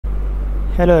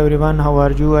Hello everyone, how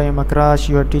are you? I am Akrash,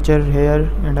 your teacher here,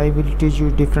 and I will teach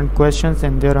you different questions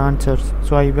and their answers.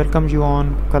 So I welcome you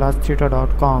on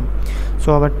classtheta.com.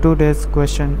 So our today's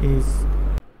question is: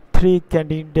 three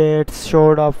candidates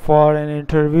showed up for an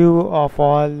interview. Of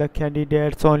all the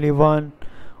candidates, only one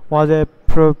was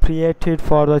appropriated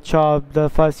for the job. The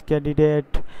first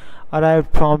candidate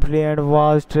arrived promptly and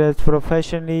was dressed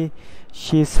professionally.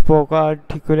 She spoke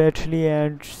articulately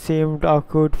and seemed a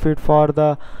good fit for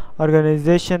the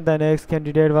organization. The next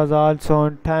candidate was also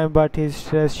on time, but his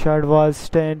dress shirt was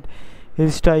stained,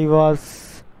 his tie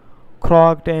was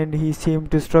crocked, and he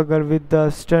seemed to struggle with the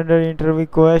standard interview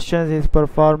questions. His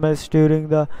performance during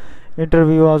the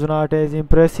interview was not as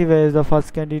impressive as the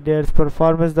first candidate's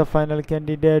performance. The final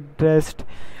candidate, dressed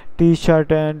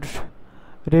t-shirt and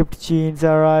ripped jeans,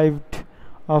 arrived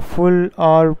a full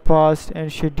hour past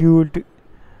and scheduled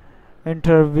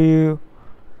interview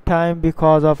time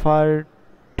because of her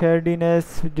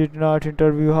tardiness. Did not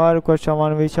interview her. Question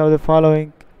 1: which of the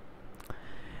following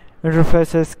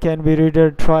interfaces can be read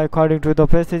and try according to the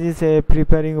passages? A.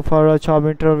 Preparing for a job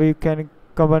interview can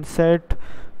compensate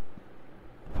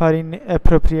for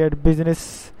inappropriate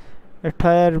business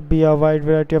attire. B. A wide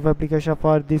variety of application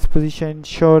for this position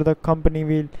ensure the company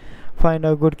will find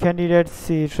a good candidate.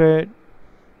 C.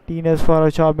 Tardiness for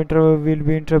a job interview will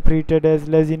be interpreted as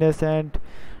laziness and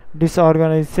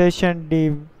disorganization.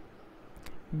 D.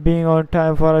 Being on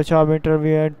time for a job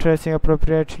interview and dressing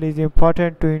appropriately is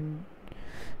important to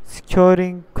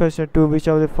securing. Question 2: which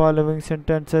of the following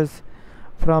sentences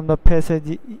from the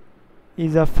passage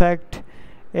is a fact?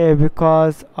 A.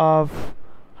 Because of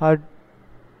her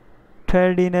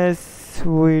tardiness,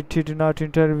 we did not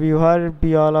interview her.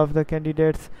 B. All of the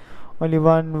candidates, only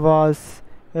one was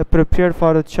appropriate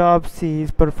for the job. C.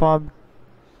 His performance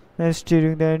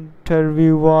during the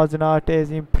interview was not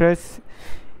as impressive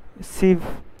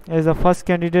as the first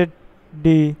candidate.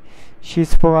 D. She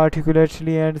spoke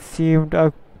articulately and seemed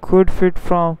a good fit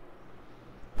for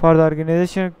the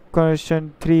organization.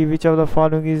 Question 3: which of the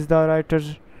following is the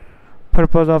writer's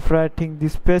purpose of writing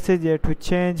this passage? A. To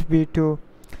change. B. To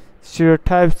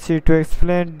stereotype. C. To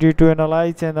explain. D. To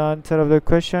analyze. And the answer of the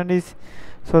question is,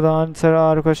 so the answer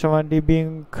are question 1, D.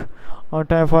 Being on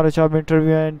time for a job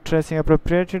interview and dressing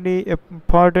appropriately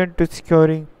important to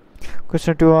securing.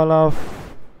 Question 2: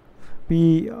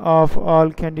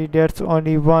 all candidates,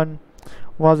 only one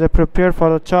was appropriate for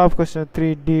the job. Question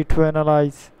 3, D. To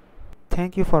analyze.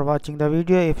 Thank you for watching the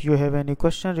video. If you have any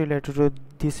question related to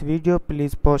this video,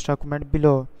 please post a comment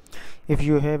below. If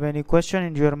you have any question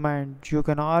in your mind, you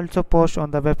can also post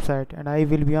on the website and I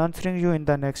will be answering you in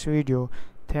the next video.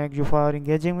 Thank you for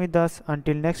engaging with us.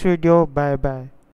 Until next video, bye bye.